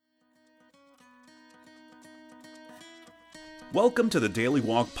Welcome to the Daily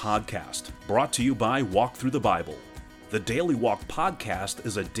Walk Podcast, brought to you by Walk Through the Bible. The Daily Walk Podcast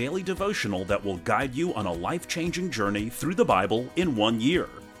is a daily devotional that will guide you on a life-changing journey through the Bible in 1 year.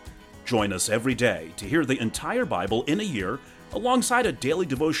 Join us every day to hear the entire Bible in a year, alongside a daily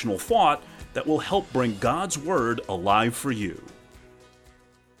devotional thought that will help bring God's Word alive for you.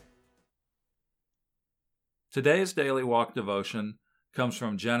 Today's Daily Walk devotion comes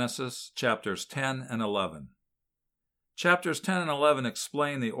from Genesis chapters 10 and 11. Chapters 10 and 11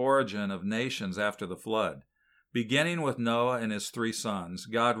 explain the origin of nations after the flood. Beginning with Noah and his 3 sons,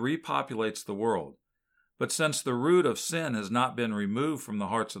 God repopulates the world. But since the root of sin has not been removed from the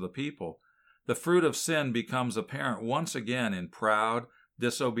hearts of the people, the fruit of sin becomes apparent once again in proud,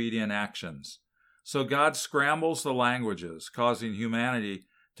 disobedient actions. So God scrambles the languages, causing humanity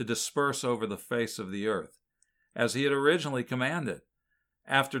to disperse over the face of the earth, as he had originally commanded.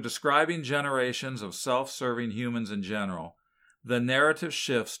 After describing generations of self-serving humans in general, the narrative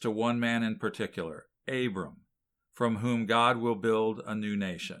shifts to one man in particular, Abram, from whom God will build a new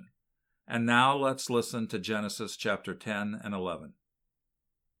nation. And now let's listen to Genesis chapter 10 and 11.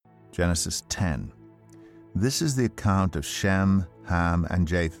 Genesis 10. This is the account of Shem, Ham, and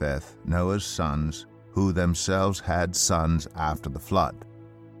Japheth, Noah's sons, who themselves had sons after the flood.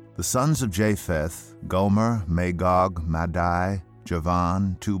 The sons of Japheth, Gomer, Magog, Madai,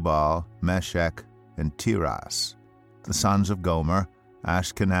 Javan, Tubal, Meshech, and Tiras. The sons of Gomer,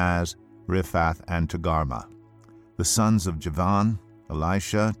 Ashkenaz, Riphath, and Togarmah. The sons of Javan,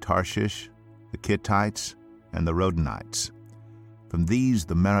 Elisha, Tarshish, the Kittites, and the Rodanites. From these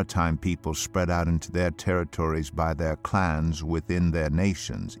the maritime people spread out into their territories by their clans within their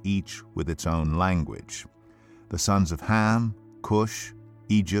nations, each with its own language. The sons of Ham, Cush,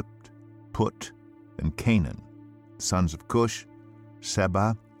 Egypt, Put, and Canaan. The sons of Cush,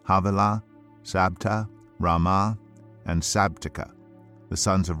 Seba, Havilah, Sabta, Ramah, and Sabteka. The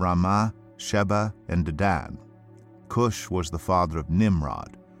sons of Ramah, Sheba, and Dedan. Cush was the father of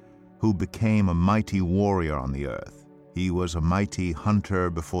Nimrod, who became a mighty warrior on the earth. He was a mighty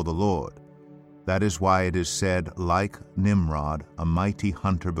hunter before the Lord. That is why it is said, like Nimrod, a mighty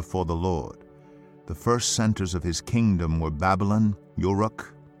hunter before the Lord. The first centers of his kingdom were Babylon,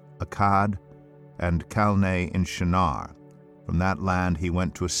 Uruk, Akkad, and Calneh in Shinar. From that land he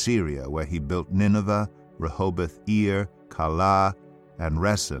went to Assyria, where he built Nineveh, Rehoboth-ir, Calah, and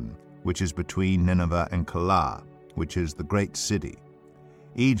Resen, which is between Nineveh and Calah, which is the great city.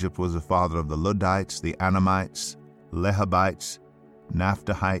 Egypt was the father of the Ludites, the Anamites, Lehabites,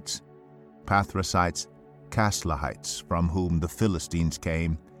 Naphtuhites, Pathrasites, Caslahites, from whom the Philistines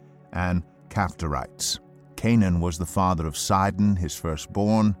came, and Caphtorites. Canaan was the father of Sidon, his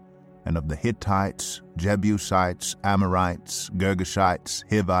firstborn, and of the Hittites, Jebusites, Amorites, Girgashites,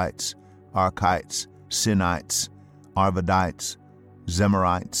 Hivites, Archites, Sinites, Arvadites,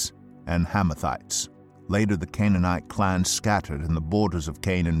 Zemarites, and Hamathites. Later the Canaanite clans scattered, and the borders of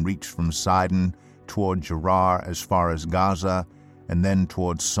Canaan reached from Sidon toward Gerar as far as Gaza, and then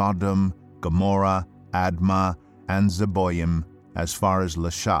toward Sodom, Gomorrah, Admah, and Zeboim as far as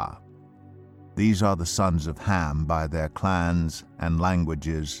Lasha. These are the sons of Ham by their clans and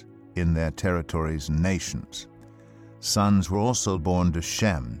languages in their territories and nations. Sons were also born to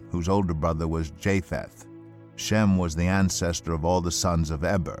Shem, whose older brother was Japheth. Shem was the ancestor of all the sons of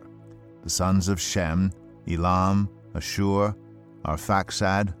Eber. The sons of Shem, Elam, Ashur,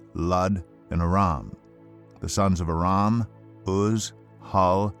 Arphaxad, Lud, and Aram. The sons of Aram, Uz,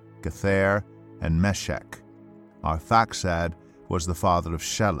 Hul, Gether, and Meshech. Arphaxad was the father of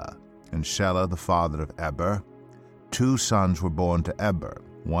Shelah, and Shelah the father of Eber. 2 sons were born to Eber.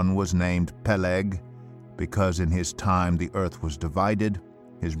 One was named Peleg, because in his time the earth was divided.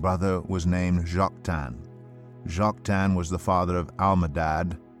 His brother was named Joktan. Joktan was the father of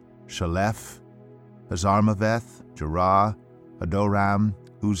Almadad, Shalef, Hazarmaveth, Jerah, Adoram,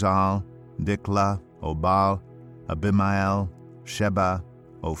 Uzal, Dikla, Obal, Abimael, Sheba,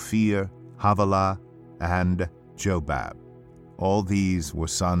 Ophir, Havilah, and Jobab. All these were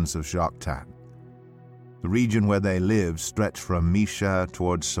sons of Joktan. The region where they lived stretched from Mesha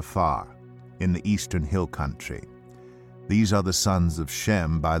towards Saphar, in the eastern hill country. These are the sons of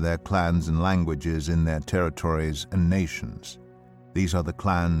Shem by their clans and languages in their territories and nations. These are the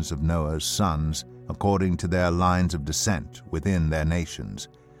clans of Noah's sons, according to their lines of descent within their nations.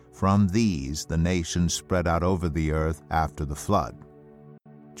 From these the nations spread out over the earth after the flood.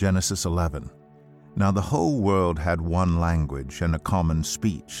 Genesis 11. Now the whole world had one language and a common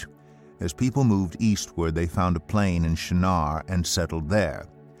speech. As people moved eastward, they found a plain in Shinar and settled there.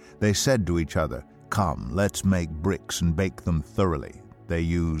 They said to each other, "Come, let's make bricks and bake them thoroughly." They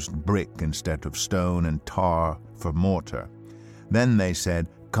used brick instead of stone and tar for mortar. Then they said,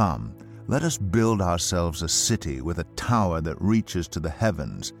 "Come, let us build ourselves a city with a tower that reaches to the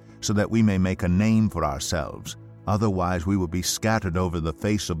heavens, so that we may make a name for ourselves. Otherwise we will be scattered over the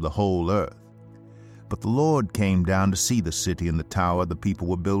face of the whole earth." But the Lord came down to see the city and the tower the people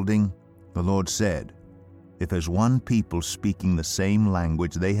were building. The Lord said, "If as one people speaking the same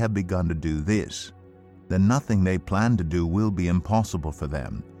language they have begun to do this, then nothing they plan to do will be impossible for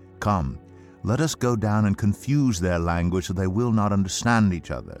them. Come, let us go down and confuse their language so they will not understand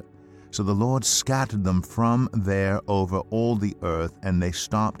each other." So the Lord scattered them from there over all the earth, and they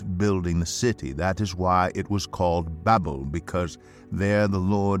stopped building the city. That is why it was called Babel, because there the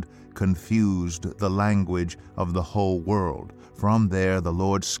Lord confused the language of the whole world. From there the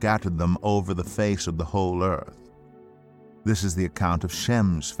Lord scattered them over the face of the whole earth. This is the account of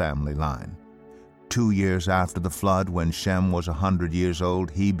Shem's family line. 2 years after the flood, when Shem was 100 years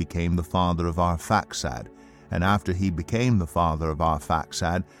old, he became the father of Arphaxad. And after he became the father of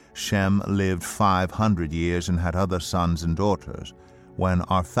Arphaxad, Shem lived 500 years and had other sons and daughters. When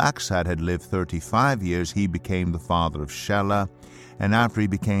Arphaxad had lived 35 years, he became the father of Shelah. And after he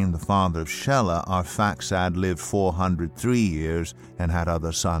became the father of Shelah, Arphaxad lived 403 years and had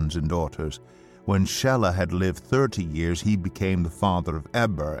other sons and daughters. When Shelah had lived 30 years, he became the father of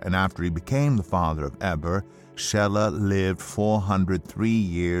Eber. And after he became the father of Eber, Shelah lived 403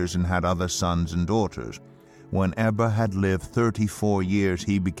 years and had other sons and daughters. When Eber had lived 34 years,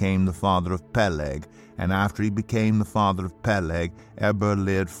 he became the father of Peleg. And after he became the father of Peleg, Eber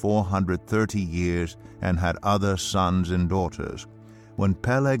lived 430 years and had other sons and daughters. When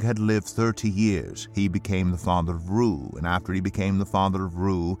Peleg had lived 30 years, he became the father of Reu. And after he became the father of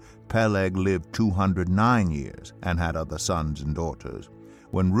Reu, Peleg lived 209 years and had other sons and daughters.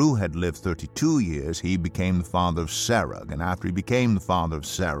 When Reu had lived 32 years, he became the father of Serug. And after he became the father of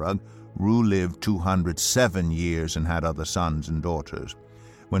Serug, Reu lived 207 years and had other sons and daughters.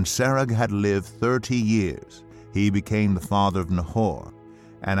 When Serug had lived 30 years, he became the father of Nahor.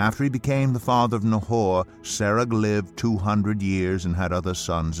 And after he became the father of Nahor, Serug lived 200 years and had other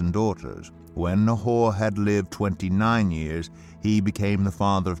sons and daughters. When Nahor had lived 29 years, he became the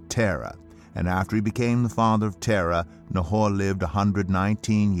father of Terah. And after he became the father of Terah, Nahor lived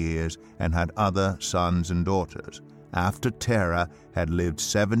 119 years and had other sons and daughters. After Terah had lived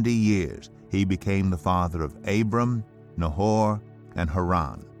 70 years, he became the father of Abram, Nahor, and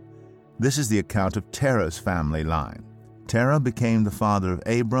Haran. This is the account of Terah's family line. Terah became the father of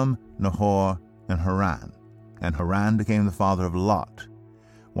Abram, Nahor, and Haran became the father of Lot.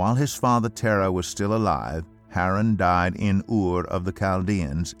 While his father Terah was still alive, Haran died in Ur of the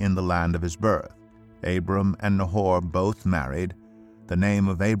Chaldeans in the land of his birth. Abram and Nahor both married. The name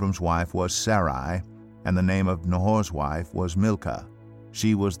of Abram's wife was Sarai, and the name of Nahor's wife was Milcah.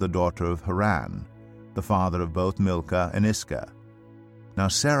 She was the daughter of Haran, the father of both Milcah and Iscah. Now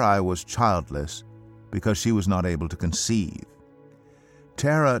Sarai was childless, because she was not able to conceive.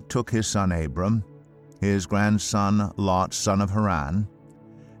 Terah took his son Abram, his grandson Lot, son of Haran,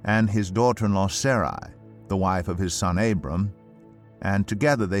 and his daughter-in-law Sarai, the wife of his son Abram, and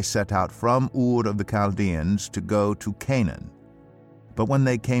together they set out from Ur of the Chaldeans to go to Canaan. But when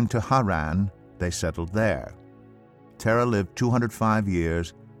they came to Haran, they settled there. Terah lived 205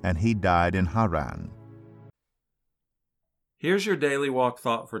 years, and he died in Haran. Here's your daily walk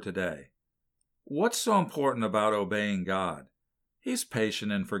thought for today. What's so important about obeying God? He's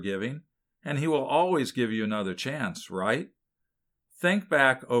patient and forgiving, and He will always give you another chance, right? Think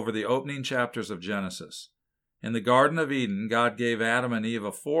back over the opening chapters of Genesis. In the Garden of Eden, God gave Adam and Eve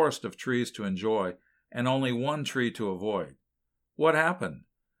a forest of trees to enjoy and only one tree to avoid. What happened?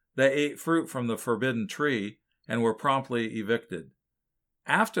 They ate fruit from the forbidden tree and were promptly evicted.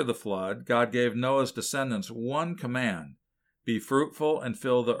 After the flood, God gave Noah's descendants one command: be fruitful and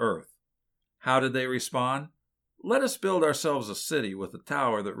fill the earth. How did they respond? Let us build ourselves a city with a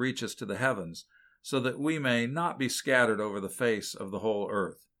tower that reaches to the heavens, so that we may not be scattered over the face of the whole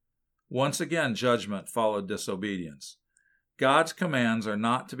earth. Once again, judgment followed disobedience. God's commands are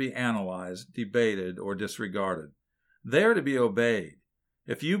not to be analyzed, debated, or disregarded. They are to be obeyed.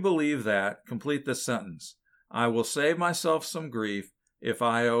 If you believe that, complete this sentence: I will save myself some grief if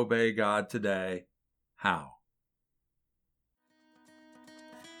I obey God today. How?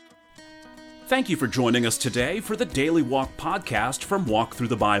 Thank you for joining us today for the Daily Walk podcast from Walk Through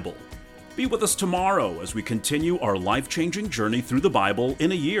the Bible. Be with us tomorrow as we continue our life-changing journey through the Bible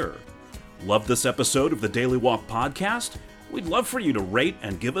in a year. Love this episode of the Daily Walk podcast? We'd love for you to rate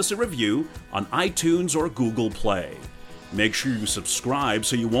and give us a review on iTunes or Google Play. Make sure you subscribe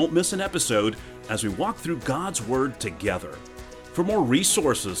so you won't miss an episode as we walk through God's Word together. For more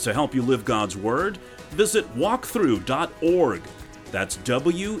resources to help you live God's Word, visit walkthrough.org. That's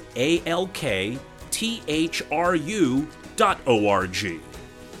walkthroughthebible.org.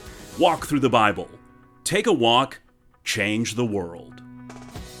 Walk through the Bible. Take a walk, change the world.